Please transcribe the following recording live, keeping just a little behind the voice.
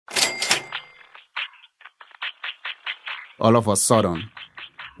all of a sudden,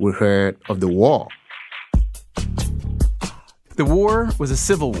 we heard of the war. The war was a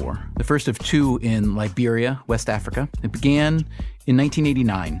civil war, the first of two in Liberia, West Africa. It began in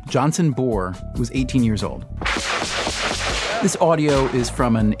 1989. Johnson Bohr was 18 years old. This audio is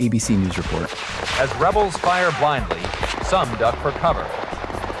from an ABC News report. As rebels fire blindly, some duck for cover.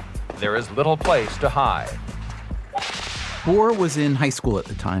 There is little place to hide. Bohr was in high school at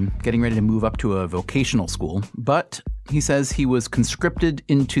the time, getting ready to move up to a vocational school, but he says he was conscripted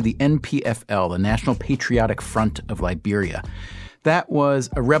into the NPFL, the National Patriotic Front of Liberia. That was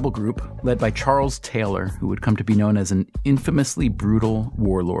a rebel group led by Charles Taylor, who would come to be known as an infamously brutal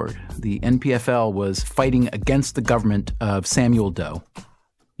warlord. The NPFL was fighting against the government of Samuel Doe.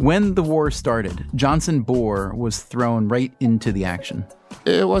 When the war started, Johnson Bohr was thrown right into the action.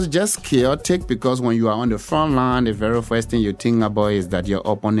 It was just chaotic because when you are on the front line, the very first thing you think about is that your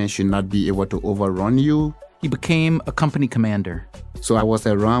opponent should not be able to overrun you. He became a company commander. So I was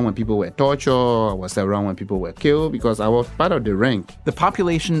around when people were tortured, I was around when people were killed because I was part of the rank. The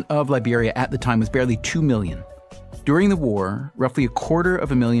population of Liberia at the time was barely 2 million. During the war, roughly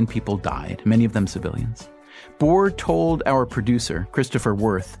 250,000 people died, many of them civilians. Bohr told our producer, Christopher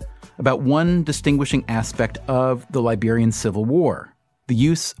Worth, about one distinguishing aspect of the Liberian Civil War, the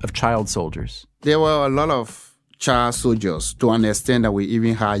use of child soldiers. There were a lot of child soldiers, to understand that we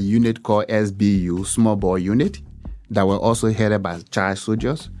even had a unit called SBU, Small Boy Unit, that were also headed by child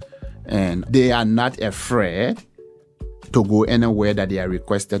soldiers. And they are not afraid to go anywhere that they are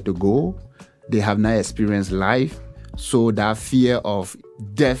requested to go. They have not experienced life, so that fear of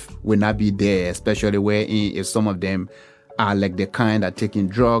death will not be there, especially wherein if some of them are like the kind that are taking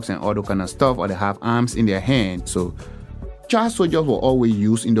drugs and all that kind of stuff, or they have arms in their hand. So child soldiers were always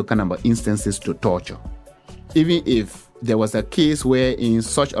used in those kind of instances to torture. Even if there was a case where in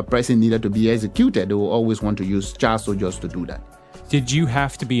such a person needed to be executed, they will always want to use child soldiers to do that. Did you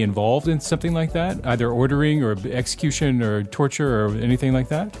have to be involved in something like that, either ordering or execution or torture or anything like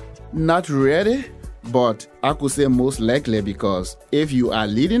that? Not really, but I could say most likely, because if you are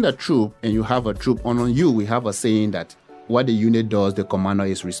leading the troop and you have a troop on you, we have a saying that what the unit does, the commander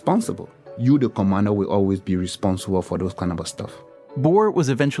is responsible. You, the commander, will always be responsible for those kind of stuff. Bohr was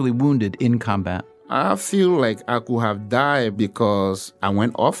eventually wounded in combat. I feel like I could have died because I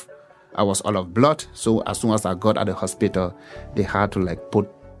went off. I was all of blood. So as soon as I got at the hospital, they had to put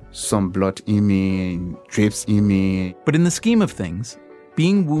some blood in me, drips in me. But in the scheme of things,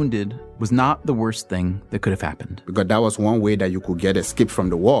 being wounded was not the worst thing that could have happened. Because that was one way that you could get escape from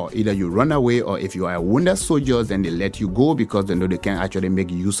the war. Either you run away, or if you are a wounded soldier, then they let you go because they know they can actually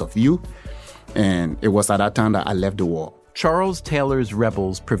make use of you. And it was at that time that I left the war. Charles Taylor's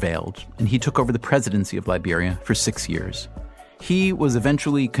rebels prevailed, and he took over the presidency of Liberia for 6 years. He was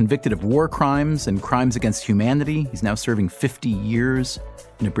eventually convicted of war crimes and crimes against humanity. He's now serving 50 years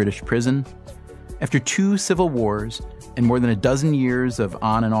in a British prison. After 2 civil wars and more than a dozen years of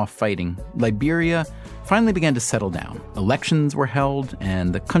on and off fighting, Liberia finally began to settle down. Elections were held,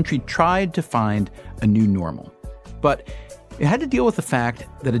 and the country tried to find a new normal. But it had to deal with the fact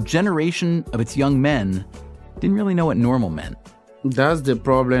that a generation of its young men didn't really know what normal meant. That's the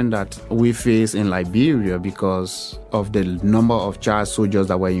problem that we face in Liberia because of the number of child soldiers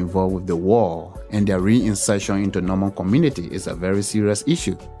that were involved with the war, and their reinsertion into normal community is a very serious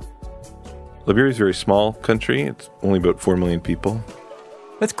issue. Liberia is a very small country. It's only about 4 million people.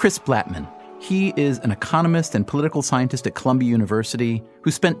 That's Chris Blattman. He is an economist and political scientist at Columbia University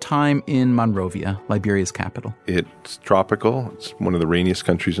who spent time in Monrovia, Liberia's capital. It's tropical. It's one of the rainiest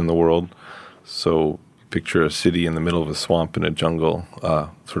countries in the world. So picture a city in the middle of a swamp in a jungle,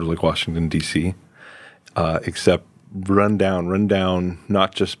 sort of like Washington, D.C., except run down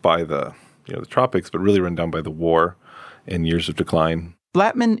not just by the tropics, but really run down by the war and years of decline.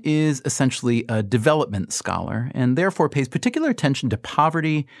 Blattman is essentially a development scholar and therefore pays particular attention to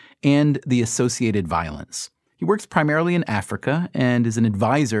poverty and the associated violence. He works primarily in Africa and is an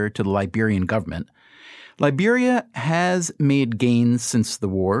advisor to the Liberian government. Liberia has made gains since the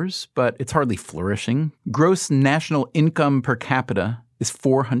wars, but it's hardly flourishing. Gross national income per capita is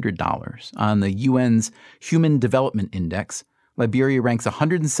 $400. On the UN's Human Development Index, Liberia ranks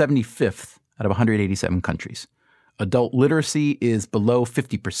 175th out of 187 countries. Adult literacy is below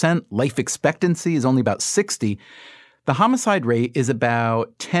 50%. Life expectancy is only about 60. The homicide rate is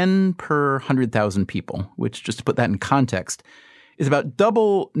about 10 per 100,000 people, which, just to put that in context, is about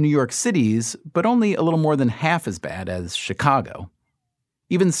double New York City's, but only a little more than half as bad as Chicago.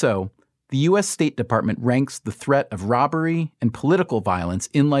 Even so, the U.S. State Department ranks the threat of robbery and political violence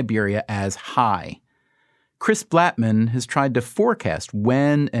in Liberia as high. Chris Blattman has tried to forecast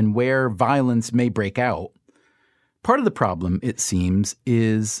when and where violence may break out, Part of the problem, it seems,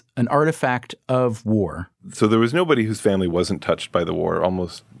 is an artifact of war. So there was nobody whose family wasn't touched by the war.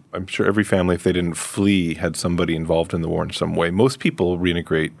 Almost, I'm sure every family, if they didn't flee, had somebody involved in the war in some way. Most people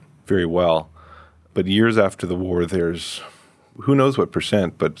reintegrate very well. But years after the war, there's who knows what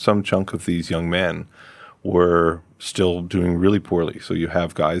percent, but some chunk of these young men were still doing really poorly. So you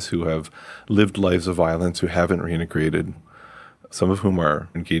have guys who have lived lives of violence who haven't reintegrated, some of whom are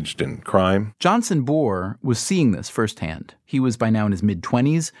engaged in crime. Johnson Bohr was seeing this firsthand. He was by now in his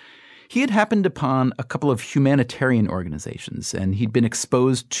mid-20s. He had happened upon a couple of humanitarian organizations, and he'd been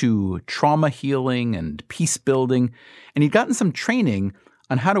exposed to trauma healing and peace building, and he'd gotten some training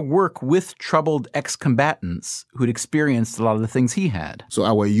on how to work with troubled ex-combatants who'd experienced a lot of the things he had. So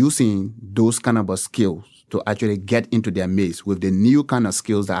I was using those kind of skills to actually get into their midst with the new kind of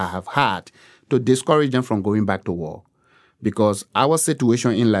skills that I have had to discourage them from going back to war. Because our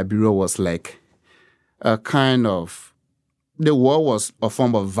situation in Liberia was like a kind of, the war was a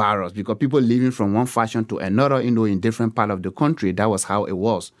form of virus because people living from one faction to another, in different part of the country, that was how it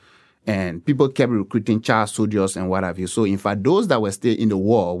was. And people kept recruiting child soldiers and what have you. So in fact, those that were still in the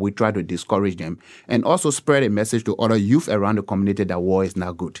war, we tried to discourage them and also spread a message to other youth around the community that war is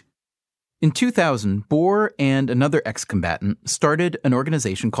not good. In 2000, Bohr and another ex-combatant started an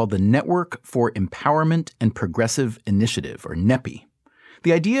organization called the Network for Empowerment and Progressive Initiative, or NEPI.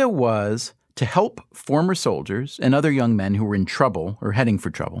 The idea was to help former soldiers and other young men who were in trouble or heading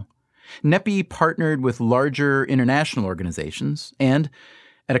for trouble. NEPI partnered with larger international organizations, and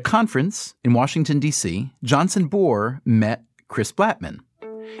at a conference in Washington, D.C., Johnson Bohr met Chris Blattman.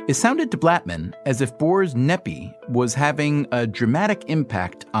 It sounded to Blattman as if Bohr's NEPI was having a dramatic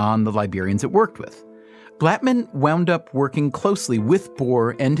impact on the Liberians it worked with. Blattman wound up working closely with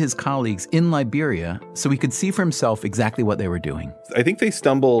Bohr and his colleagues in Liberia so he could see for himself exactly what they were doing. I think they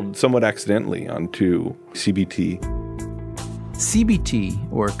stumbled somewhat accidentally onto CBT.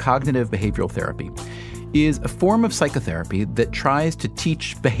 CBT, or cognitive behavioral therapy, is a form of psychotherapy that tries to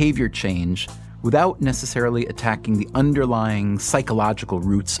teach behavior change without necessarily attacking the underlying psychological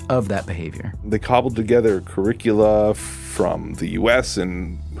roots of that behavior. They cobbled together curricula from the US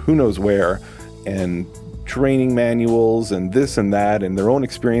and who knows where, and training manuals and this and that, and their own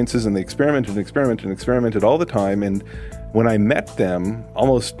experiences, and they experimented all the time. And when I met them,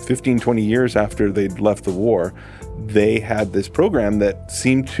 almost 15, 20 years after they'd left the war, they had this program that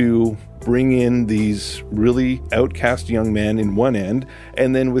seemed to bring in these really outcast young men in one end,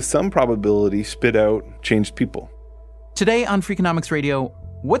 and then with some probability spit out changed people. Today on Freakonomics Radio,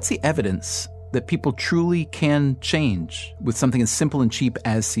 what's the evidence that people truly can change with something as simple and cheap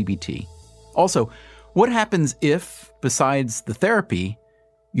as CBT? Also, what happens if, besides the therapy,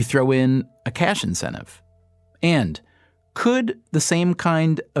 you throw in a cash incentive? And could the same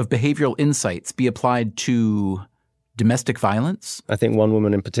kind of behavioral insights be applied to domestic violence? I think one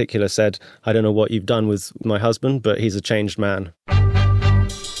woman in particular said, "I don't know what you've done with my husband, but he's a changed man."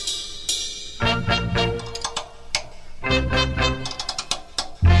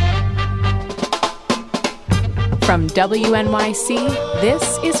 From WNYC,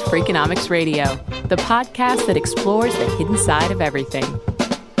 this is Freakonomics Radio, the podcast that explores the hidden side of everything.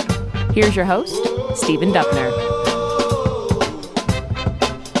 Here's your host, Stephen Dubner.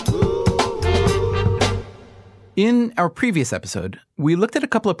 In our previous episode, we looked at a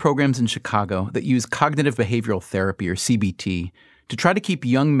couple of programs in Chicago that use cognitive behavioral therapy, or CBT, to try to keep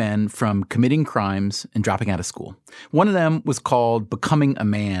young men from committing crimes and dropping out of school. One of them was called Becoming a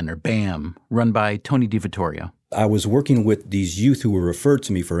Man, or BAM, run by Tony DiVittorio. I was working with these youth who were referred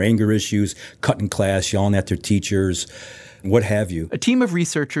to me for anger issues, cutting class, yelling at their teachers, what have you. A team of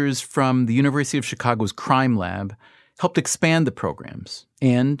researchers from the University of Chicago's crime lab helped expand the programs.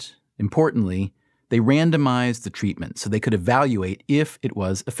 And, importantly, they randomized the treatment so they could evaluate if it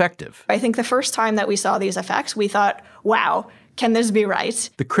was effective. I think the first time that we saw these effects, we thought, wow, can this be right?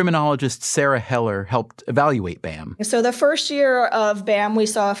 The criminologist Sarah Heller helped evaluate BAM. So the first year of BAM, we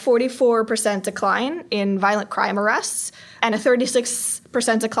saw a 44% decline in violent crime arrests and a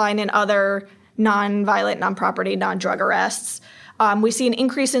 36% decline in other non-violent, non-property, non-drug arrests. We see an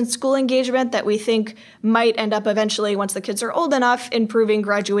increase in school engagement that we think might end up eventually, once the kids are old enough, improving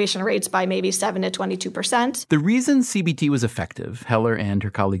graduation rates by maybe 7 to 22%. The reason CBT was effective, Heller and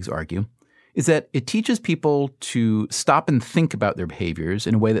her colleagues argue, is that it teaches people to stop and think about their behaviors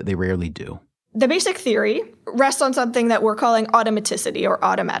in a way that they rarely do. The basic theory rests on something that we're calling automaticity, or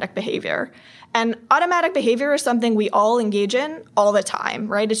automatic behavior. And automatic behavior is something we all engage in all the time,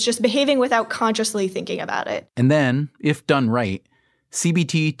 right? It's just behaving without consciously thinking about it. And then, if done right,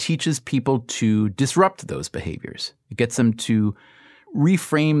 CBT teaches people to disrupt those behaviors. It gets them to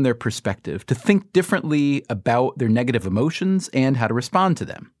reframe their perspective, to think differently about their negative emotions and how to respond to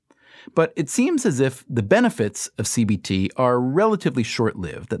them. But it seems as if the benefits of CBT are relatively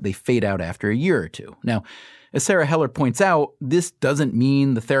short-lived, that they fade out after a year or two. Now, as Sarah Heller points out, this doesn't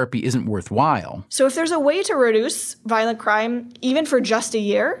mean the therapy isn't worthwhile. So if there's a way to reduce violent crime, even for just a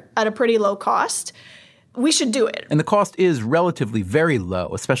year, at a pretty low cost, we should do it. And the cost is relatively very low,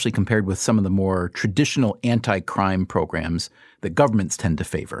 especially compared with some of the more traditional anti-crime programs that governments tend to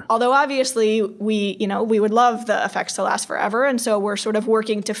favor. Although obviously we would love the effects to last forever, and so we're sort of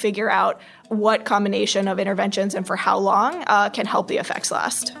working to figure out what combination of interventions and for how long can help the effects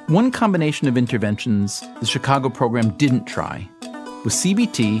last. One combination of interventions the Chicago program didn't try was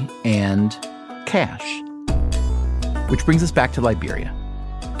CBT and cash. Which brings us back to Liberia,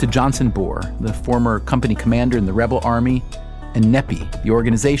 to Johnson Bohr, the former company commander in the rebel army, and NEPI, the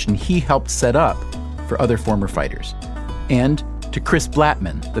organization he helped set up for other former fighters, and to Chris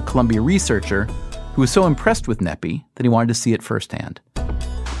Blattman, the Columbia researcher who was so impressed with NEPI that he wanted to see it firsthand.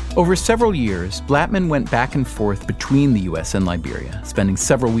 Over several years, Blattman went back and forth between the U.S. and Liberia, spending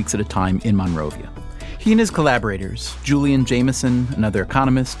several weeks at a time in Monrovia. He and his collaborators, Julian Jameson, another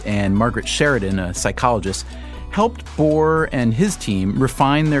economist, and Margaret Sheridan, a psychologist, helped Bohr and his team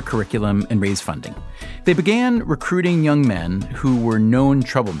refine their curriculum and raise funding. They began recruiting young men who were known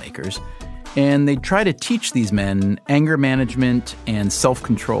troublemakers, and they'd try to teach these men anger management and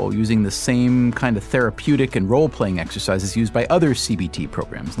self-control using the same kind of therapeutic and role-playing exercises used by other CBT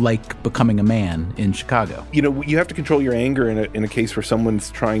programs, like Becoming a Man in Chicago. You know, you have to control your anger in a case where someone's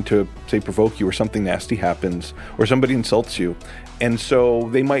trying to, say, provoke you, or something nasty happens, or somebody insults you. And so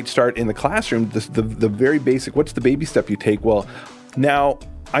they might start in the classroom, the very basic, what's the baby step you take? Well, now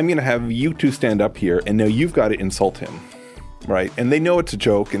I'm going to have you two stand up here, and now you've got to insult him. Right. And they know it's a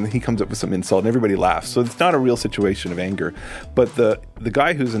joke, and he comes up with some insult and everybody laughs. So it's not a real situation of anger. But the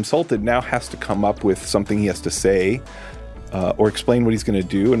guy who's insulted now has to come up with something he has to say or explain what he's going to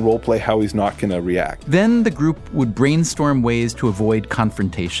do and role play how he's not going to react. Then the group would brainstorm ways to avoid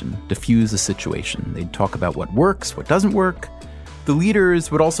confrontation, diffuse the situation. They'd talk about what works, what doesn't work. The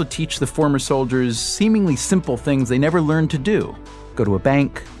leaders would also teach the former soldiers seemingly simple things they never learned to do. Go to a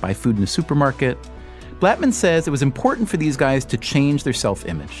bank, buy food in a supermarket. Blattman says it was important for these guys to change their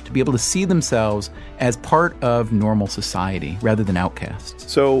self-image, to be able to see themselves as part of normal society rather than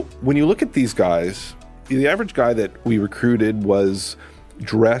outcasts. So when you look at these guys, the average guy that we recruited was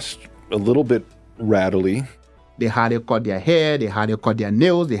dressed a little bit rattly. They had to cut their hair, they had to cut their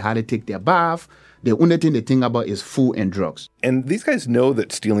nails, they had to take their bath. The only thing they think about is food and drugs. And these guys know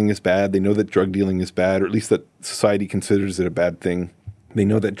that stealing is bad. They know that drug dealing is bad, or at least that society considers it a bad thing. They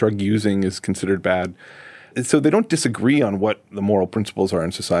know that drug using is considered bad. And so they don't disagree on what the moral principles are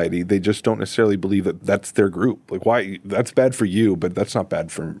in society. They just don't necessarily believe that that's their group. Like, why? That's bad for you, but that's not bad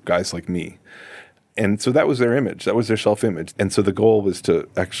for guys like me. And so that was their image. That was their self-image. And so the goal was to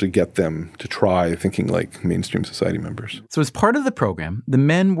actually get them to try thinking like mainstream society members. So as part of the program, the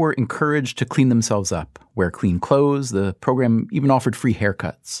men were encouraged to clean themselves up, wear clean clothes. The program even offered free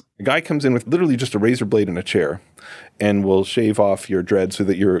haircuts. A guy comes in with literally just a razor blade and a chair and will shave off your dread so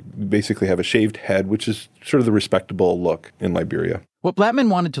that you basically have a shaved head, which is sort of the respectable look in Liberia. What Blattman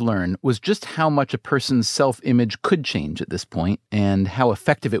wanted to learn was just how much a person's self-image could change at this point and how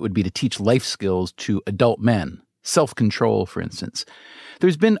effective it would be to teach life skills to adult men, self-control, for instance.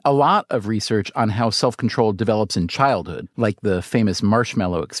 There's been a lot of research on how self-control develops in childhood, like the famous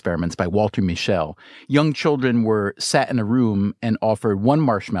marshmallow experiments by Walter Mischel. Young children were sat in a room and offered one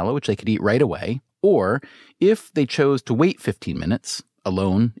marshmallow, which they could eat right away, or if they chose to wait 15 minutes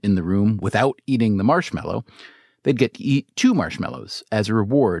alone in the room without eating the marshmallow, they'd get to eat 2 marshmallows as a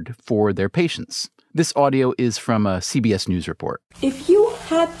reward for their patience. This audio is from a CBS News report. If you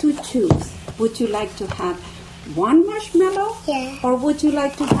had to choose, would you like to have 1 marshmallow? Yeah. Or would you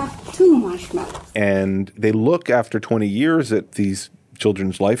like to have 2 marshmallows? And they look after 20 years at these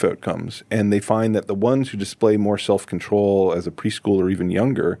children's life outcomes, and they find that the ones who display more self-control as a preschool or even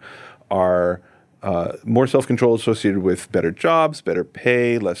younger are more self-control associated with better jobs, better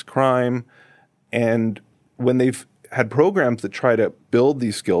pay, less crime. And when they've had programs that try to build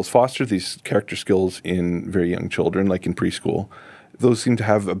these skills, foster these character skills in very young children, like in preschool, those seem to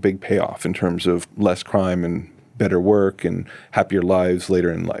have a big payoff in terms of less crime and better work and happier lives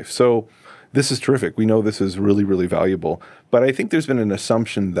later in life. So this is terrific. We know this is really, really valuable. But I think there's been an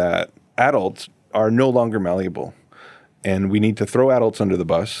assumption that adults are no longer malleable. And we need to throw adults under the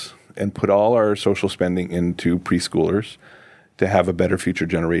bus and put all our social spending into preschoolers to have a better future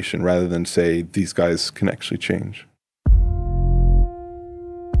generation rather than say these guys can actually change.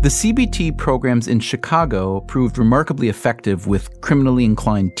 The CBT programs in Chicago proved remarkably effective with criminally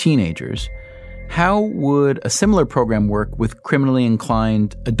inclined teenagers. How would a similar program work with criminally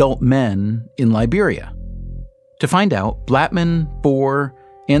inclined adult men in Liberia? To find out, Blattman, Bohr,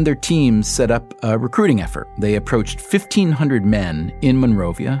 and their teams set up a recruiting effort. They approached 1,500 men in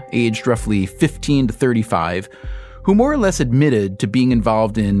Monrovia, aged roughly 15 to 35, who more or less admitted to being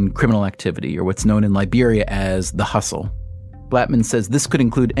involved in criminal activity, or what's known in Liberia as the hustle. Blattman says this could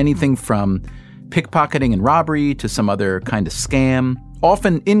include anything from pickpocketing and robbery to some other kind of scam,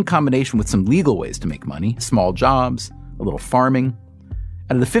 often in combination with some legal ways to make money, small jobs, a little farming.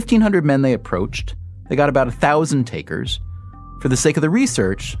 Out of the 1,500 men they approached, they got about 1,000 takers. For the sake of the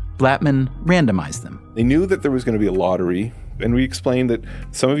research, Blattman randomized them. They knew that there was going to be a lottery, and we explained that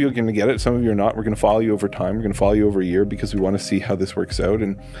some of you are going to get it, some of you are not. We're going to follow you over time. We're going to follow you over a year because we want to see how this works out.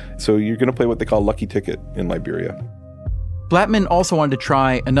 And so you're going to play what they call lucky ticket in Liberia. Blattman also wanted to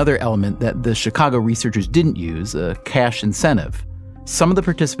try another element that the Chicago researchers didn't use, a cash incentive. Some of the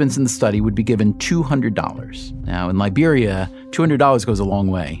participants in the study would be given $200. Now, in Liberia, $200 goes a long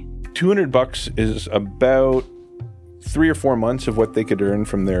way. $200 is about 3 or 4 months of what they could earn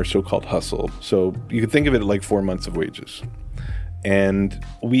from their so-called hustle. So you could think of it like 4 months of wages. And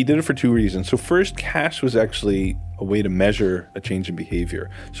we did it for 2 reasons. So first, cash was actually a way to measure a change in behavior.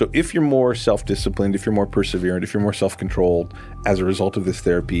 So if you're more self-disciplined, if you're more perseverant, if you're more self-controlled as a result of this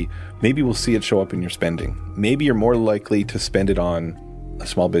therapy, maybe we'll see it show up in your spending. Maybe you're more likely to spend it on a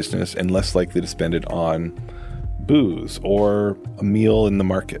small business and less likely to spend it on booze or a meal in the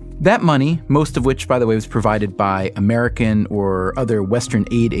market. That money, most of which, by the way, was provided by American or other Western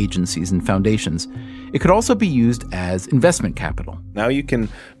aid agencies and foundations, it could also be used as investment capital. Now you can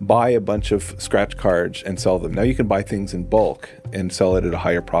buy a bunch of scratch cards and sell them. Now you can buy things in bulk and sell it at a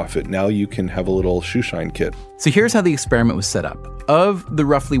higher profit. Now you can have a little shoe shine kit. So here's how the experiment was set up. Of the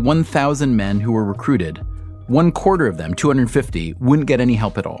roughly 1,000 men who were recruited, 1/4 of them, 250, wouldn't get any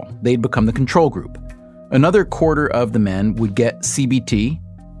help at all. They'd become the control group. Another quarter of the men would get CBT,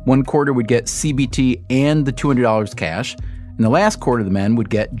 1/4 would get CBT and the $200 cash, and the last quarter of the men would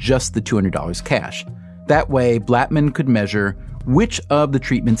get just the $200 cash. That way, Blattman could measure which of the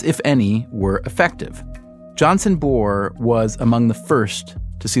treatments, if any, were effective. Johnson Bohr was among the first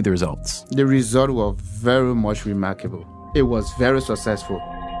to see the results. The result was very much remarkable. It was very successful.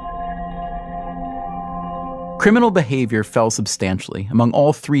 Criminal behavior fell substantially among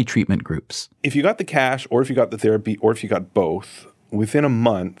all 3 treatment groups. If you got the cash, or if you got the therapy, or if you got both, within a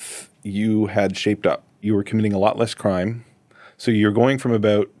month, you had shaped up. You were committing a lot less crime. So you're going from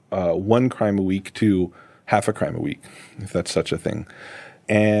about 1 crime a week to half a crime a week, if that's such a thing.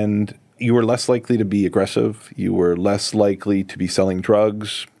 And you were less likely to be aggressive. You were less likely to be selling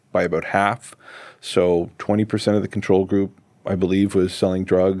drugs by about half. So 20% of the control group, I believe, was selling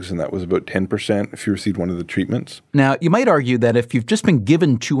drugs, and that was about 10% if you received one of the treatments. Now, you might argue that if you've just been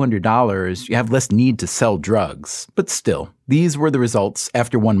given $200, you have less need to sell drugs. But still, these were the results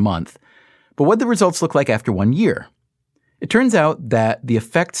after 1 month. But what did the results look like after 1 year? It turns out that the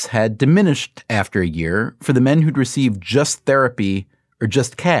effects had diminished after a year for the men who'd received just therapy or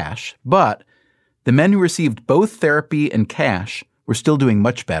just cash, but the men who received both therapy and cash were still doing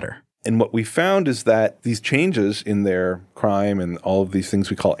much better. And what we found is that these changes in their crime and all of these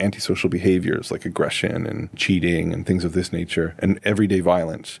things we call antisocial behaviors like aggression and cheating and things of this nature and everyday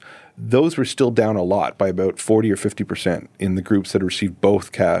violence, those were still down a lot by about 40 or 50% in the groups that received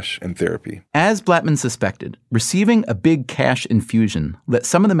both cash and therapy. As Blattman suspected, receiving a big cash infusion let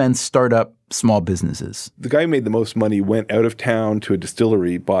some of the men start up small businesses. The guy who made the most money went out of town to a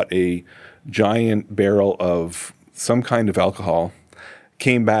distillery, bought a giant barrel of some kind of alcohol,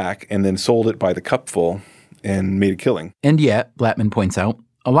 came back, and then sold it by the cupful and made a killing. And yet, Blattman points out,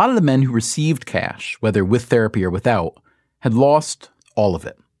 a lot of the men who received cash, whether with therapy or without, had lost all of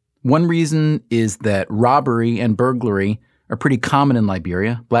it. One reason is that robbery and burglary are pretty common in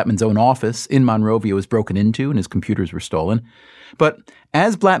Liberia. Blattman's own office in Monrovia was broken into and his computers were stolen. But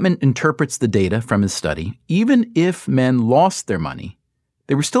as Blattman interprets the data from his study, even if men lost their money,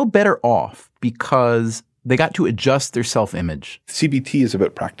 they were still better off because they got to adjust their self-image. CBT is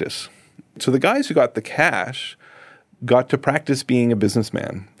about practice. So the guys who got the cash got to practice being a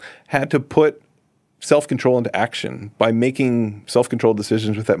businessman, had to put self-control into action by making self-controlled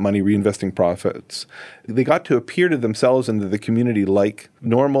decisions with that money, reinvesting profits. They got to appear to themselves and to the community like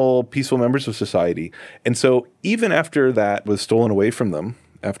normal, peaceful members of society. And so even after that was stolen away from them,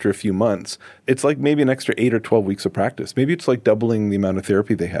 after a few months, it's like maybe an extra 8 or 12 weeks of practice. Maybe it's like doubling the amount of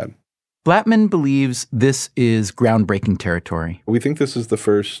therapy they had. Blattman believes this is groundbreaking territory. We think this is the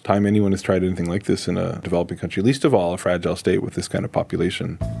first time anyone has tried anything like this in a developing country, least of all a fragile state with this kind of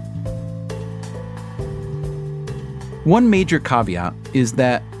population. One major caveat is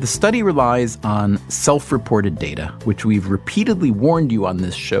that the study relies on self-reported data, which we've repeatedly warned you on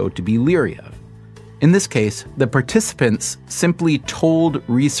this show to be leery of. In this case, the participants simply told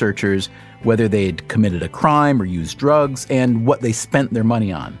researchers whether they'd committed a crime or used drugs and what they spent their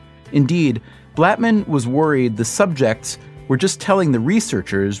money on. Indeed, Blattman was worried the subjects were just telling the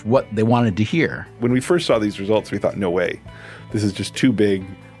researchers what they wanted to hear. When we first saw these results, we thought, no way. This is just too big.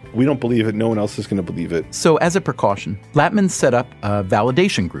 We don't believe it. No one else is going to believe it. So as a precaution, Blattman set up a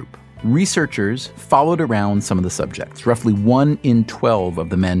validation group. Researchers followed around some of the subjects, roughly 1 in 12 of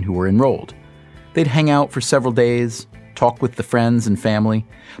the men who were enrolled. They'd hang out for several days, talk with the friends and family.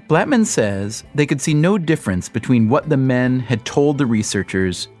 Blattman says they could see no difference between what the men had told the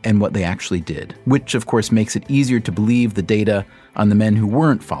researchers and what they actually did, which of course makes it easier to believe the data on the men who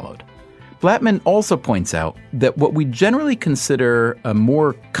weren't followed. Blattman also points out that what we generally consider a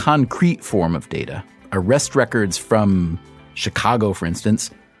more concrete form of data, arrest records from Chicago, for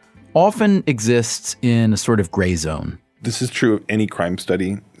instance, often exists in a sort of gray zone. This is true of any crime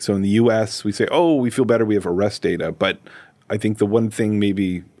study. So in the U.S., we say, oh, we feel better, we have arrest data. But I think the one thing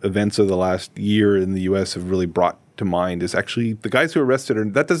maybe events of the last year in the U.S. have really brought to mind is actually the guys who are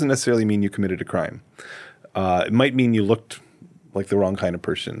arrested, that doesn't necessarily mean you committed a crime. It might mean you looked like the wrong kind of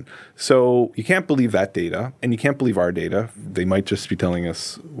person. So you can't believe that data, and you can't believe our data. They might just be telling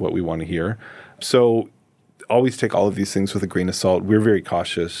us what we want to hear. So always take all of these things with a grain of salt. We're very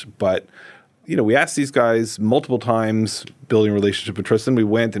cautious, but we asked these guys multiple times, building a relationship and trust, and we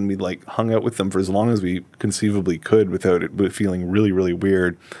went and we hung out with them for as long as we conceivably could without it feeling really, really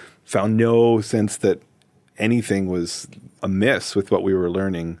weird. Found no sense that anything was amiss with what we were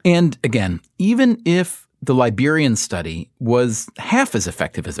learning. And again, even if the Liberian study was half as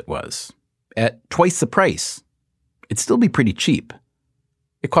effective as it was, at twice the price, it'd still be pretty cheap.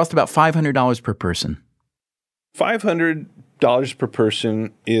 It cost about $500 per person. $500 per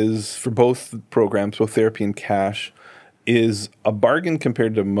person is, for both programs, both therapy and cash, is a bargain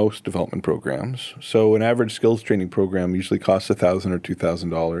compared to most development programs. So an average skills training program usually costs $1,000 or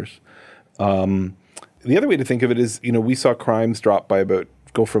 $2,000. The other way to think of it is, we saw crimes drop by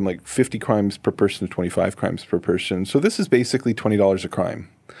go from 50 crimes per person to 25 crimes per person. So this is basically $20 a crime.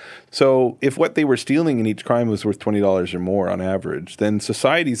 So if what they were stealing in each crime was worth $20 or more on average, then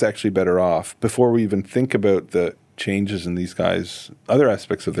society's actually better off before we even think about the changes in these guys' other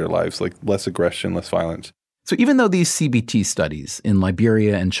aspects of their lives, like less aggression, less violence. So even though these CBT studies in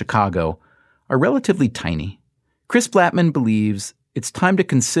Liberia and Chicago are relatively tiny, Chris Blattman believes it's time to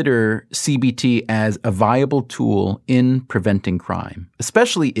consider CBT as a viable tool in preventing crime,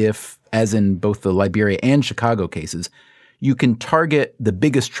 especially if, as in both the Liberia and Chicago cases, you can target the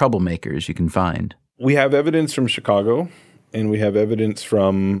biggest troublemakers you can find. We have evidence from Chicago, and we have evidence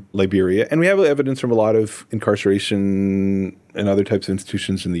from Liberia, and we have evidence from a lot of incarceration and other types of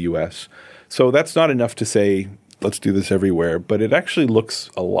institutions in the U.S. So that's not enough to say, let's do this everywhere, but it actually looks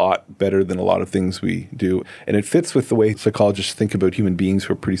a lot better than a lot of things we do. And it fits with the way psychologists think about human beings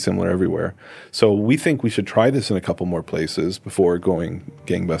who are pretty similar everywhere. So we think we should try this in a couple more places before going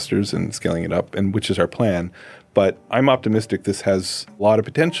gangbusters and scaling it up, and which is our plan. But I'm optimistic this has a lot of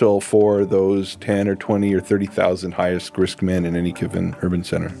potential for those 10 or 20 or 30,000 highest risk men in any given urban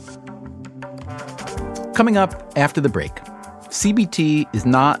center. Coming up after the break, CBT is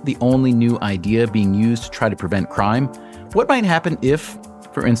not the only new idea being used to try to prevent crime. What might happen if,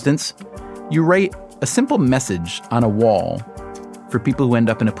 for instance, you write a simple message on a wall for people who end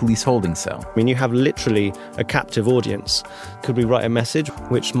up in a police holding cell? I mean, you have literally a captive audience. Could we write a message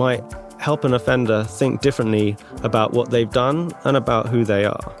which might help an offender think differently about what they've done and about who they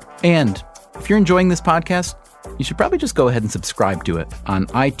are? And if you're enjoying this podcast, you should probably just go ahead and subscribe to it on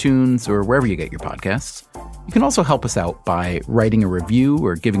iTunes or wherever you get your podcasts. You can also help us out by writing a review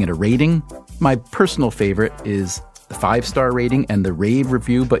or giving it a rating. My personal favorite is the 5-star rating and the rave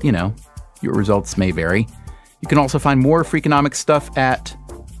review, but your results may vary. You can also find more Freakonomics stuff at,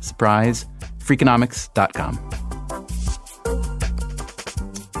 surprise, Freakonomics.com.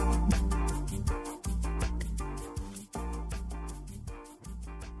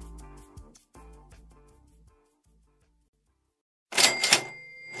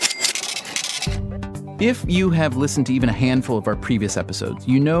 If you have listened to even a handful of our previous episodes,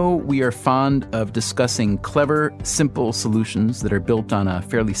 you know we are fond of discussing clever, simple solutions that are built on a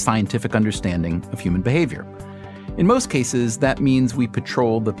fairly scientific understanding of human behavior. In most cases, that means we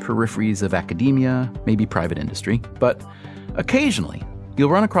patrol the peripheries of academia, maybe private industry, but occasionally you'll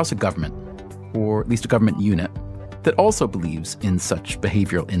run across a government, or at least a government unit, that also believes in such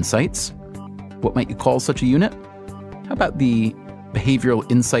behavioral insights. What might you call such a unit? How about the Behavioral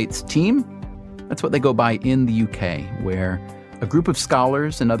Insights Team? That's what they go by in the UK, where a group of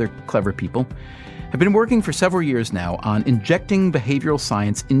scholars and other clever people have been working for several years now on injecting behavioral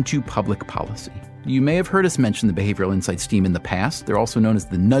science into public policy. You may have heard us mention the Behavioral Insights Team in the past. They're also known as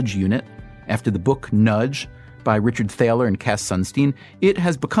the Nudge Unit, after the book Nudge by Richard Thaler and Cass Sunstein. It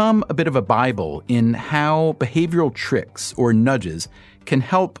has become a bit of a Bible in how behavioral tricks or nudges can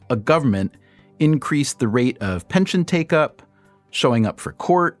help a government increase the rate of pension take-up, showing up for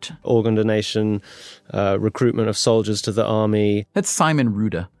court, organ donation, recruitment of soldiers to the army. That's Simon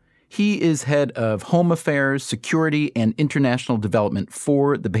Ruda. He is head of Home Affairs, Security, and International Development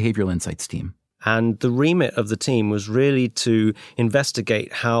for the Behavioral Insights Team. And the remit of the team was really to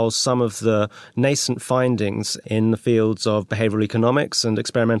investigate how some of the nascent findings in the fields of behavioral economics and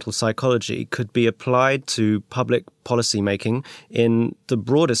experimental psychology could be applied to public policy making in the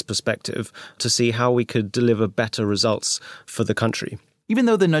broadest perspective to see how we could deliver better results for the country. Even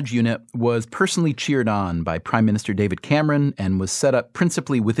though the Nudge Unit was personally cheered on by Prime Minister David Cameron and was set up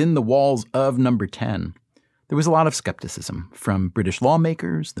principally within the walls of Number 10, there was a lot of skepticism from British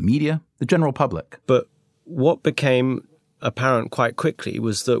lawmakers, the media, the general public. But what became apparent quite quickly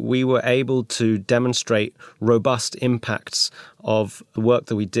was that we were able to demonstrate robust impacts of the work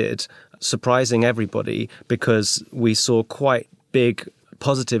that we did, surprising everybody because we saw quite big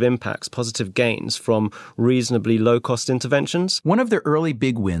positive impacts, positive gains from reasonably low-cost interventions. One of their early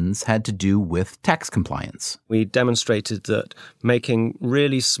big wins had to do with tax compliance. We demonstrated that making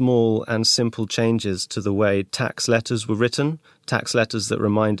really small and simple changes to the way tax letters were written, tax letters that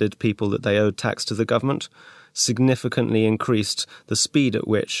reminded people that they owed tax to the government, significantly increased the speed at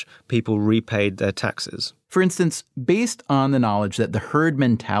which people repaid their taxes. For instance, based on the knowledge that the herd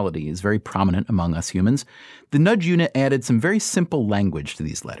mentality is very prominent among us humans, the Nudge Unit added some very simple language to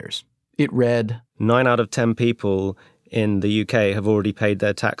these letters. It read, 9 out of 10 people in the UK have already paid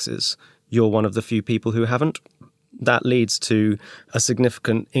their taxes. You're one of the few people who haven't. That leads to a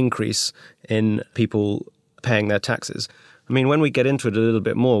significant increase in people paying their taxes. I mean, when we get into it a little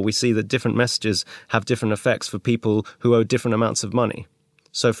bit more, we see that different messages have different effects for people who owe different amounts of money.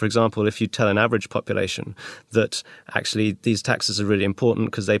 So, for example, if you tell an average population that actually these taxes are really important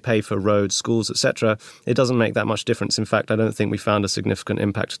because they pay for roads, schools, etc., it doesn't make that much difference. In fact, I don't think we found a significant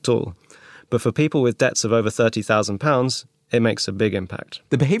impact at all. But for people with debts of over £30,000, it makes a big impact.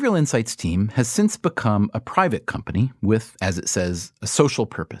 The Behavioral Insights Team has since become a private company with, as it says, a social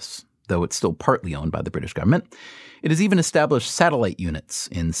purpose, though it's still partly owned by the British government. It has even established satellite units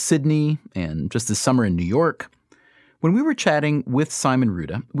in Sydney and just this summer in New York. When we were chatting with Simon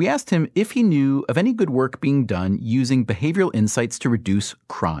Ruda, we asked him if he knew of any good work being done using behavioral insights to reduce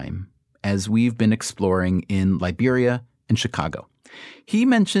crime, as we've been exploring in Liberia and Chicago. He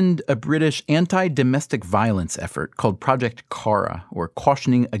mentioned a British anti-domestic violence effort called Project Cara, or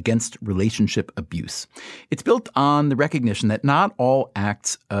Cautioning Against Relationship Abuse. It's built on the recognition that not all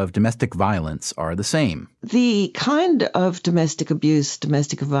acts of domestic violence are the same. The kind of domestic abuse,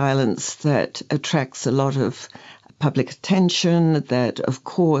 domestic violence that attracts a lot of public attention, that of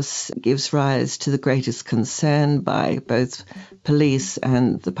course gives rise to the greatest concern by both police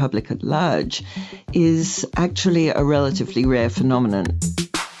and the public at large, is actually a relatively rare phenomenon.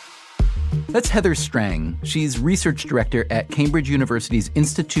 That's Heather Strang. She's research director at Cambridge University's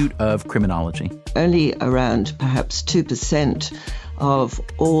Institute of Criminology. Only around perhaps 2% of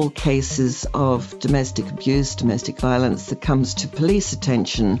all cases of domestic abuse, domestic violence that comes to police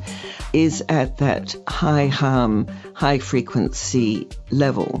attention is at that high harm, high frequency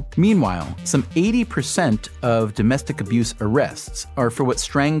level. Meanwhile, some 80% of domestic abuse arrests are for what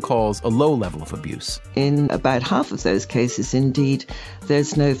Strang calls a low level of abuse. In about half of those cases, indeed,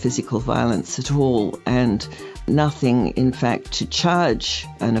 there's no physical violence at all and nothing, in fact, to charge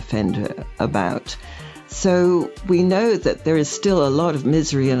an offender about. So we know that there is still a lot of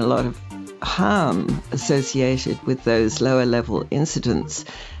misery and a lot of harm associated with those lower level incidents.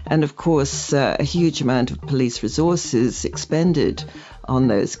 And of course, a huge amount of police resources expended on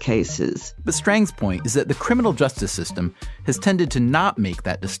those cases. But Strang's point is that the criminal justice system has tended to not make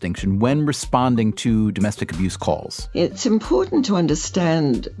that distinction when responding to domestic abuse calls. It's important to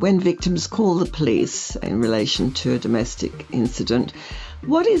understand when victims call the police in relation to a domestic incident,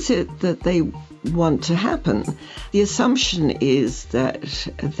 what is it that they want to happen? The assumption is that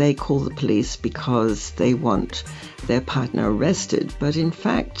they call the police because they want their partner arrested. But in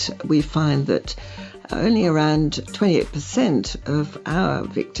fact, we find that only around 28% of our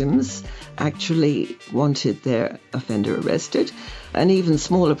victims actually wanted their offender arrested. An even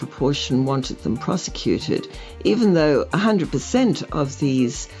smaller proportion wanted them prosecuted, even though 100% of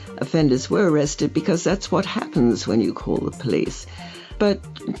these offenders were arrested, because that's what happens when you call the police. But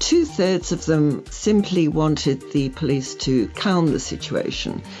 2/3 of them simply wanted the police to calm the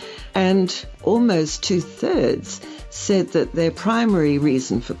situation. And almost 2/3 said that their primary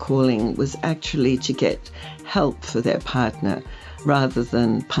reason for calling was actually to get help for their partner rather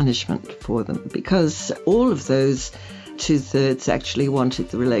than punishment for them, because all of those 2/3 actually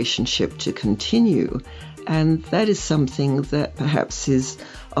wanted the relationship to continue. And that is something that perhaps is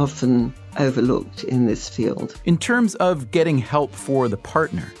often overlooked in this field. In terms of getting help for the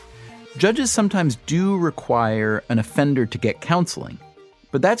partner, judges sometimes do require an offender to get counseling.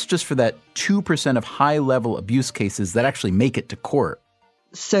 But that's just for that 2% of high-level abuse cases that actually make it to court.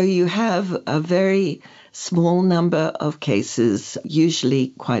 So you have a very small number of cases,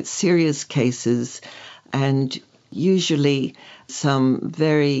 usually quite serious cases, and usually some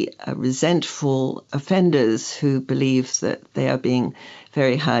very resentful offenders who believe that they are being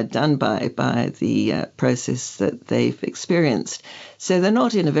very hard done by the process that they've experienced. So they're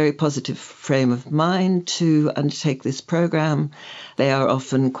not in a very positive frame of mind to undertake this program. They are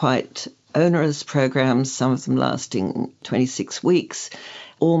often quite onerous programs, some of them lasting 26 weeks.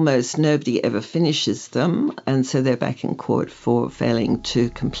 Almost nobody ever finishes them, and so they're back in court for failing to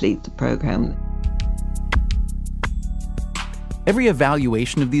complete the program. Every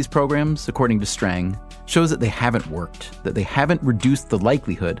evaluation of these programs, according to Strang, shows that they haven't worked, that they haven't reduced the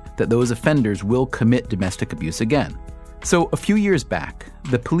likelihood that those offenders will commit domestic abuse again. So a few years back,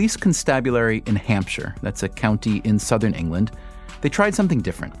 the Police Constabulary in Hampshire, that's a county in southern England, they tried something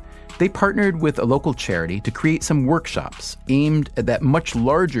different. They partnered with a local charity to create some workshops aimed at that much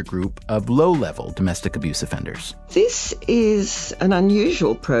larger group of low-level domestic abuse offenders. This is an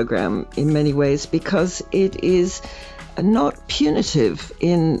unusual program in many ways because it is not punitive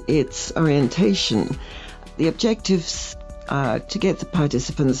in its orientation. The objectives are to get the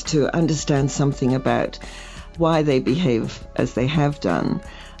participants to understand something about why they behave as they have done,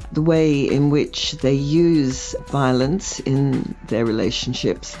 the way in which they use violence in their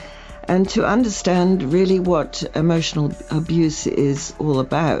relationships, and to understand really what emotional abuse is all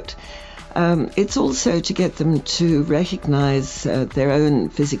about. It's also to get them to recognize their own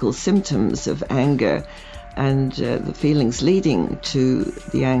physical symptoms of anger and the feelings leading to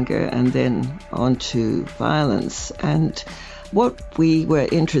the anger and then on to violence. And what we were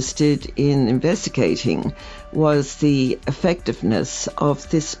interested in investigating was the effectiveness of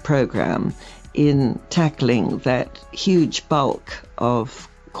this program in tackling that huge bulk of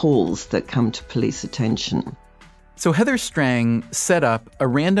calls that come to police attention. So Heather Strang set up a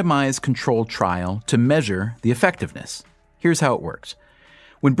randomized controlled trial to measure the effectiveness. Here's how it works.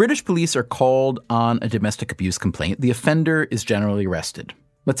 When British police are called on a domestic abuse complaint, the offender is generally arrested.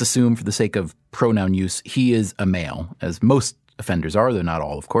 Let's assume, for the sake of pronoun use, he is a male, as most offenders are, though not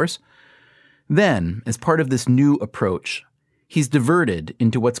all, of course. Then, as part of this new approach, he's diverted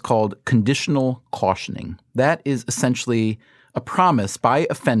into what's called conditional cautioning. That is essentially a promise by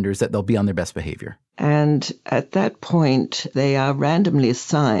offenders that they'll be on their best behavior. And at that point, they are randomly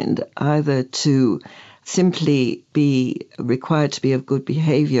assigned either to simply be required to be of good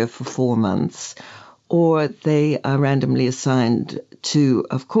behavior for 4 months, or they are randomly assigned to,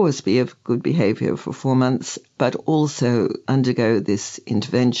 of course, be of good behavior for 4 months, but also undergo this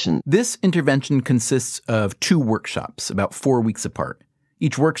intervention. This intervention consists of 2 workshops, about 4 weeks apart.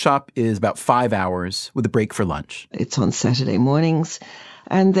 Each workshop is about 5 hours with a break for lunch. It's on Saturday mornings,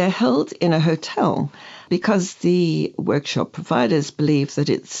 and they're held in a hotel because the workshop providers believe that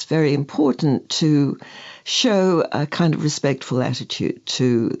it's very important to show a kind of respectful attitude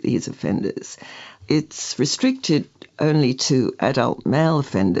to these offenders. It's restricted only to adult male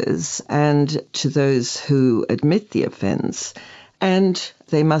offenders and to those who admit the offence, and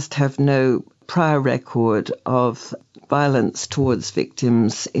they must have no prior record of violence towards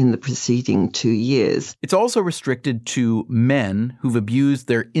victims in the preceding 2 years. It's also restricted to men who've abused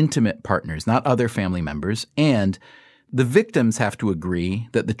their intimate partners, not other family members, and the victims have to agree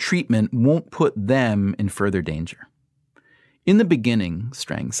that the treatment won't put them in further danger. In the beginning,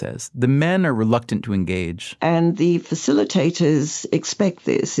 Strang says, the men are reluctant to engage. And the facilitators expect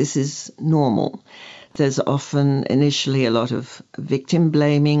this. This is normal. There's often initially a lot of victim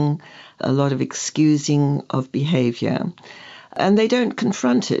blaming, a lot of excusing of behavior, and they don't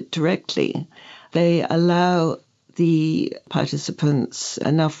confront it directly. They allow the participants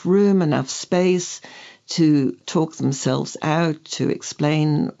enough room, enough space to talk themselves out, to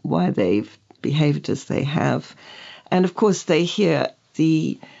explain why they've behaved as they have. And of course, they hear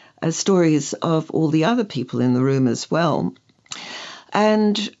the stories of all the other people in the room as well.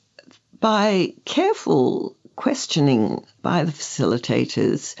 And by careful questioning by the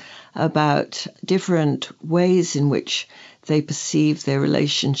facilitators about different ways in which they perceive their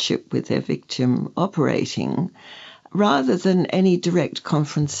relationship with their victim operating, rather than any direct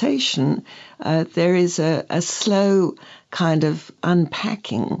confrontation, there is a slow kind of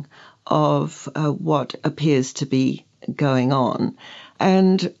unpacking of what appears to be going on.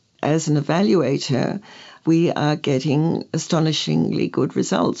 And as an evaluator, we are getting astonishingly good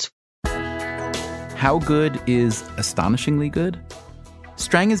results. How good is astonishingly good?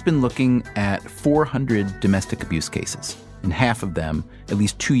 Strang has been looking at 400 domestic abuse cases. In half of them, at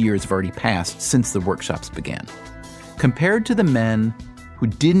least 2 years have already passed since the workshops began. Compared to the men who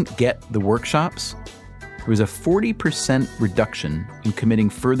didn't get the workshops, there was a 40% reduction in committing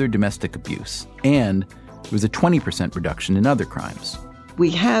further domestic abuse, and there was a 20% reduction in other crimes.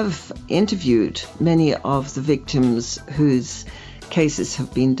 We have interviewed many of the victims whose cases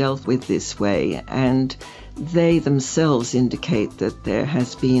have been dealt with this way, and they themselves indicate that there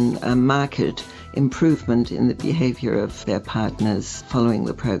has been a marked improvement in the behavior of their partners following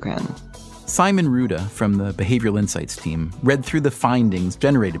the program. Simon Ruda from the Behavioral Insights team read through the findings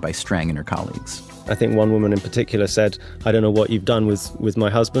generated by Strang and her colleagues. I think one woman in particular said, "I don't know what you've done with my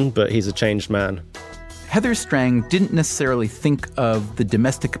husband, but he's a changed man." Heather Strang didn't necessarily think of the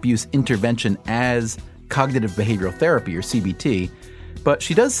domestic abuse intervention as cognitive behavioral therapy, or CBT, but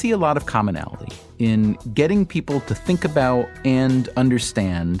she does see a lot of commonality in getting people to think about and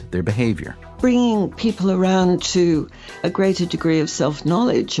understand their behavior. Bringing people around to a greater degree of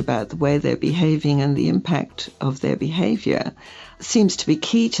self-knowledge about the way they're behaving and the impact of their behavior seems to be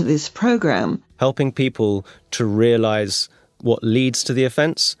key to this program. Helping people to realize what leads to the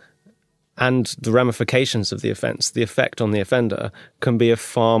offense and the ramifications of the offense, the effect on the offender, can be a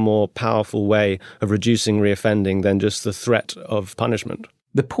far more powerful way of reducing reoffending than just the threat of punishment.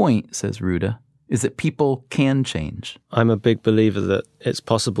 The point, says Ruda, is that people can change. I'm a big believer that it's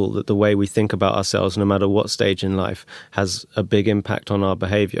possible that the way we think about ourselves, no matter what stage in life, has a big impact on our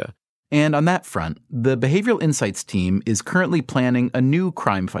behavior. And on that front, the Behavioral Insights team is currently planning a new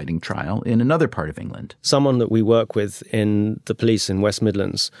crime-fighting trial in another part of England. Someone that we work with in the police in West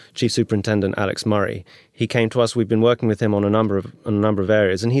Midlands, Chief Superintendent Alex Murray, he came to us. We've been working with him on a number of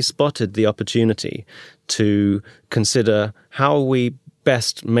areas, and he spotted the opportunity to consider how are we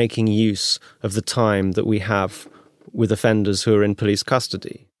best making use of the time that we have with offenders who are in police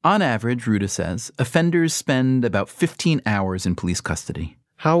custody. On average, Ruda says, offenders spend about 15 hours in police custody.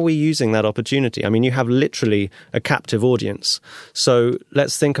 How are we using that opportunity? I mean, you have literally a captive audience. So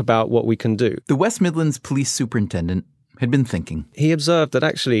let's think about what we can do. The West Midlands police superintendent had been thinking. He observed that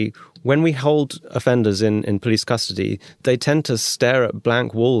actually, when we hold offenders in police custody, they tend to stare at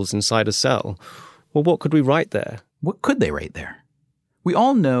blank walls inside a cell. Well, what could we write there? What could they write there? We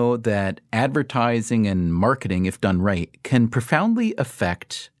all know that advertising and marketing, if done right, can profoundly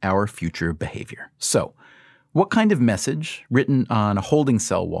affect our future behavior. So, what kind of message written on a holding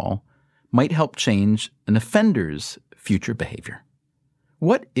cell wall might help change an offender's future behavior?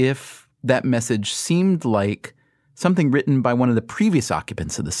 What if that message seemed like something written by one of the previous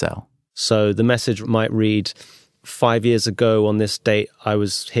occupants of the cell? So the message might read, 5 years ago on this date, I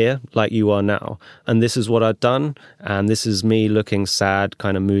was here like you are now. And this is what I'd done. And this is me looking sad,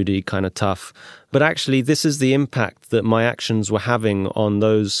 kind of moody, kind of tough. But actually, this is the impact that my actions were having on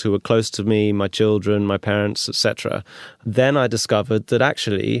those who were close to me, my children, my parents, etc. Then I discovered that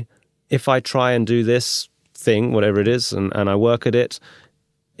actually, if I try and do this thing, whatever it is, and I work at it,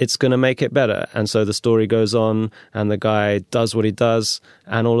 it's going to make it better. And so the story goes on, and the guy does what he does,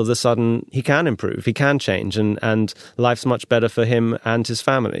 and all of a sudden he can improve, he can change, and life's much better for him and his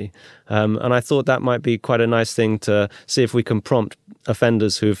family. And I thought that might be quite a nice thing to see if we can prompt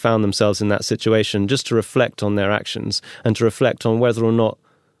offenders who have found themselves in that situation just to reflect on their actions and to reflect on whether or not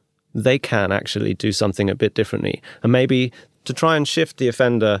they can actually do something a bit differently. And maybe to try and shift the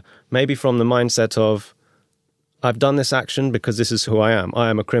offender, maybe from the mindset of, I've done this action because this is who I am. I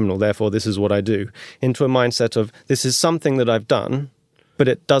am a criminal, therefore this is what I do. Into a mindset of, this is something that I've done, but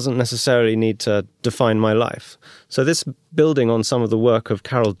it doesn't necessarily need to define my life. So this building on some of the work of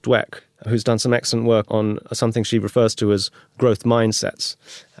Carol Dweck, who's done some excellent work on something she refers to as growth mindsets.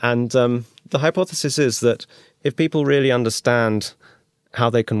 And the hypothesis is that if people really understand how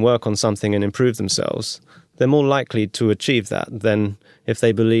they can work on something and improve themselves, they're more likely to achieve that than if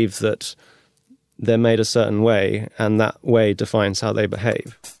they believe that they're made a certain way, and that way defines how they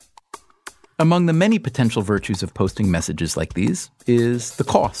behave. Among the many potential virtues of posting messages like these is the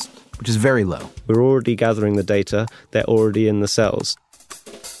cost, which is very low. We're already gathering the data. They're already in the cells.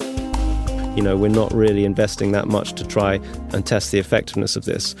 We're not really investing that much to try and test the effectiveness of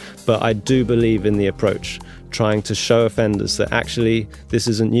this. But I do believe in the approach, trying to show offenders that actually this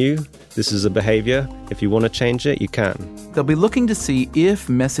isn't new, this is a behavior. If you want to change it, you can. They'll be looking to see if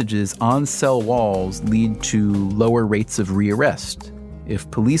messages on cell walls lead to lower rates of rearrest, if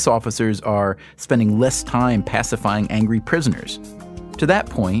police officers are spending less time pacifying angry prisoners. To that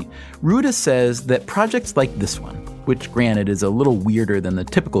point, Ruda says that projects like this one, which granted is a little weirder than the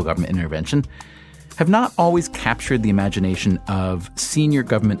typical government intervention, have not always captured the imagination of senior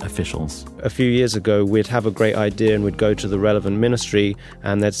government officials. A few years ago, we'd have a great idea and we'd go to the relevant ministry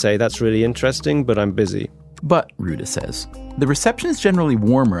and they'd say, that's really interesting, but I'm busy. But, Ruda says, the reception is generally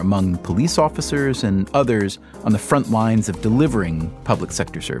warmer among police officers and others on the front lines of delivering public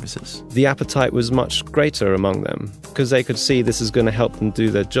sector services. The appetite was much greater among them because they could see this is going to help them do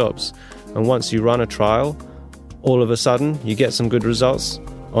their jobs. And once you run a trial, all of a sudden you get some good results.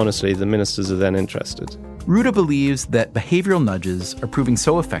 Honestly, the ministers are then interested. Ruda believes that behavioral nudges are proving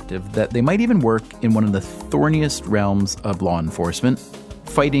so effective that they might even work in one of the thorniest realms of law enforcement,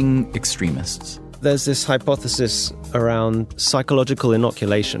 fighting extremists. There's this hypothesis around psychological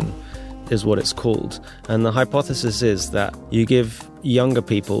inoculation, is what it's called. And the hypothesis is that you give younger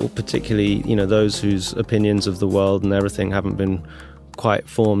people, particularly, those whose opinions of the world and everything haven't been quite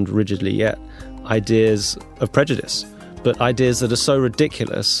formed rigidly yet, ideas of prejudice, but ideas that are so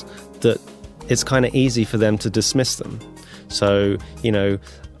ridiculous that it's kind of easy for them to dismiss them. So,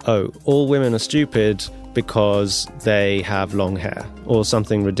 all women are stupid because they have long hair, or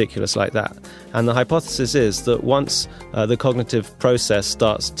something ridiculous like that. And the hypothesis is that once the cognitive process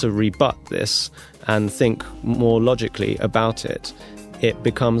starts to rebut this and think more logically about it, it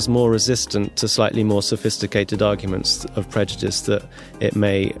becomes more resistant to slightly more sophisticated arguments of prejudice that it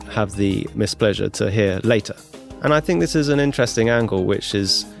may have the mispleasure to hear later. And I think this is an interesting angle which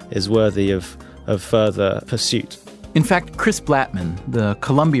is worthy of further pursuit. In fact, Chris Blattman, the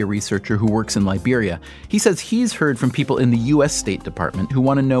Columbia researcher who works in Liberia, he says he's heard from people in the U.S. State Department who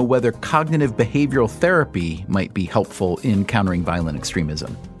want to know whether cognitive behavioral therapy might be helpful in countering violent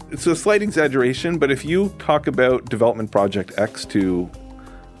extremism. It's a slight exaggeration, but if you talk about Development Project X to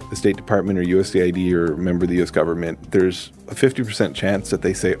the State Department or USAID or a member of the U.S. government, there's a 50% chance that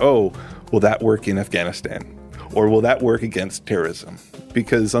they say, oh, will that work in Afghanistan? Or will that work against terrorism?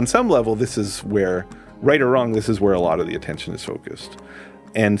 Because on some level, this is where, right or wrong, this is where a lot of the attention is focused.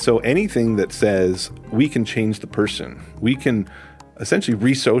 And so anything that says we can change the person, we can essentially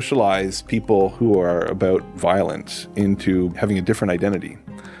re-socialize people who are about violence into having a different identity.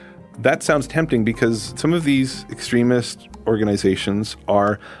 That sounds tempting because some of these extremist organizations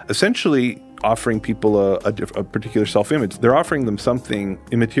are essentially offering people a particular self-image. They're offering them something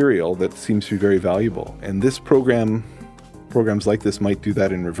immaterial that seems to be very valuable. And this programs like this might do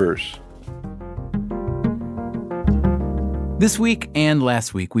that in reverse. This week and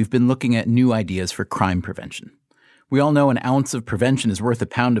last week, we've been looking at new ideas for crime prevention. We all know an ounce of prevention is worth a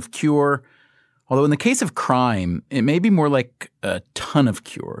pound of cure. Although in the case of crime, it may be more like a ton of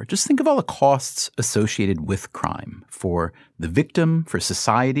cure. Just think of all the costs associated with crime for the victim, for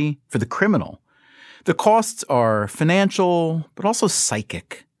society, for the criminal. The costs are financial, but also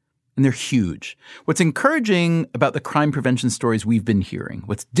psychic, and they're huge. What's encouraging about the crime prevention stories we've been hearing,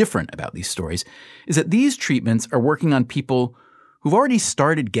 what's different about these stories, is that these treatments are working on people who've already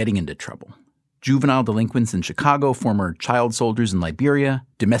started getting into trouble. Juvenile delinquents in Chicago, former child soldiers in Liberia,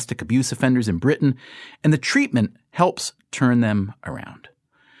 domestic abuse offenders in Britain, and the treatment helps turn them around.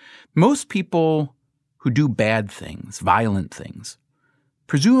 Most people who do bad things, violent things,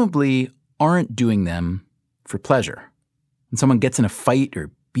 presumably aren't doing them for pleasure. When someone gets in a fight or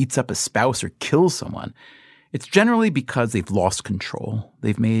beats up a spouse or kills someone, it's generally because they've lost control.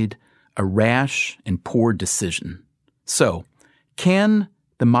 They've made a rash and poor decision. So, can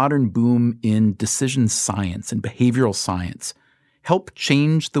the modern boom in decision science and behavioral science help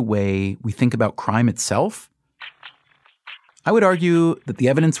change the way we think about crime itself? I would argue that the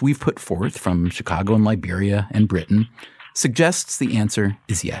evidence we've put forth from Chicago and Liberia and Britain suggests the answer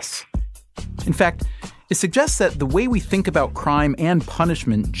is yes. In fact, it suggests that the way we think about crime and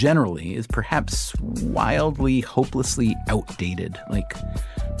punishment generally is perhaps wildly, hopelessly outdated, like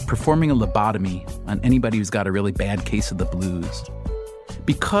performing a lobotomy on anybody who's got a really bad case of the blues.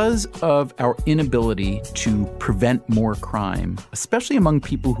 Because of our inability to prevent more crime, especially among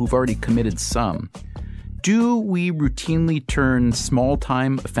people who've already committed some, do we routinely turn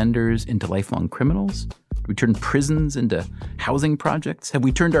small-time offenders into lifelong criminals? Do we turn prisons into housing projects? Have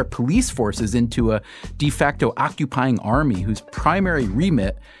we turned our police forces into a de facto occupying army whose primary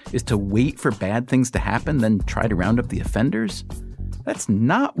remit is to wait for bad things to happen, then try to round up the offenders? That's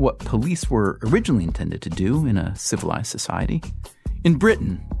not what police were originally intended to do in a civilized society. In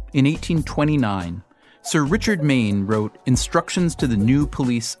Britain, in 1829, Sir Richard Mayne wrote Instructions to the New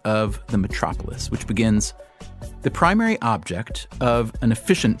Police of the Metropolis, which begins, "The primary object of an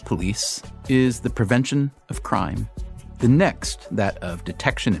efficient police is the prevention of crime. The next, that of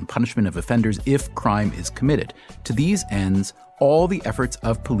detection and punishment of offenders if crime is committed. To these ends, all the efforts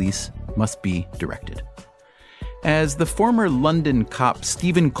of police must be directed." As the former London cop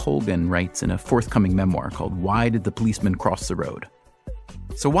Stephen Colgan writes in a forthcoming memoir called Why Did the Policeman Cross the Road?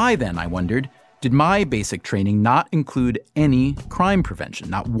 So why then, I wondered, did my basic training not include any crime prevention?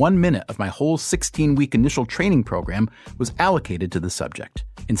 Not 1 minute of my whole 16-week initial training program was allocated to the subject.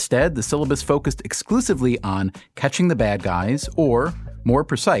 Instead, the syllabus focused exclusively on catching the bad guys, or, more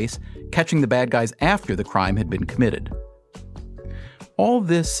precise, catching the bad guys after the crime had been committed. All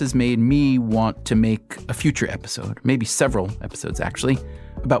this has made me want to make a future episode, maybe several episodes actually,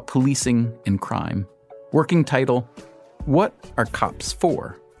 about policing and crime. Working title, What Are Cops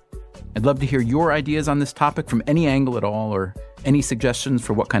For? I'd love to hear your ideas on this topic from any angle at all, or any suggestions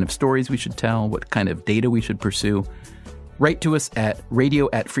for what kind of stories we should tell, what kind of data we should pursue. Write to us at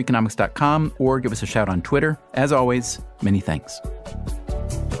radio@freakonomics.com or give us a shout on Twitter. As always, many thanks.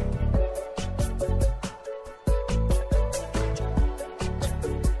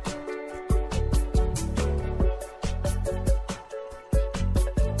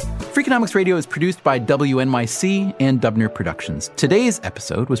 Freakonomics Radio is produced by WNYC and Dubner Productions. Today's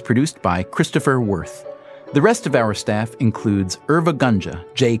episode was produced by Christopher Worth. The rest of our staff includes Irva Gunja,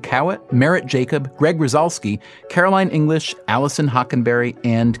 Jay Cowett, Merritt Jacob, Greg Rosalski, Caroline English, Allison Hockenberry,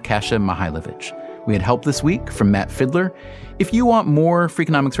 and Kasia Mihailovich. We had help this week from Matt Fidler. If you want more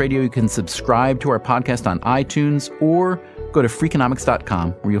Freakonomics Radio, you can subscribe to our podcast on iTunes or go to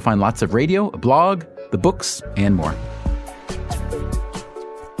freakonomics.com, where you'll find lots of radio, a blog, the books, and more.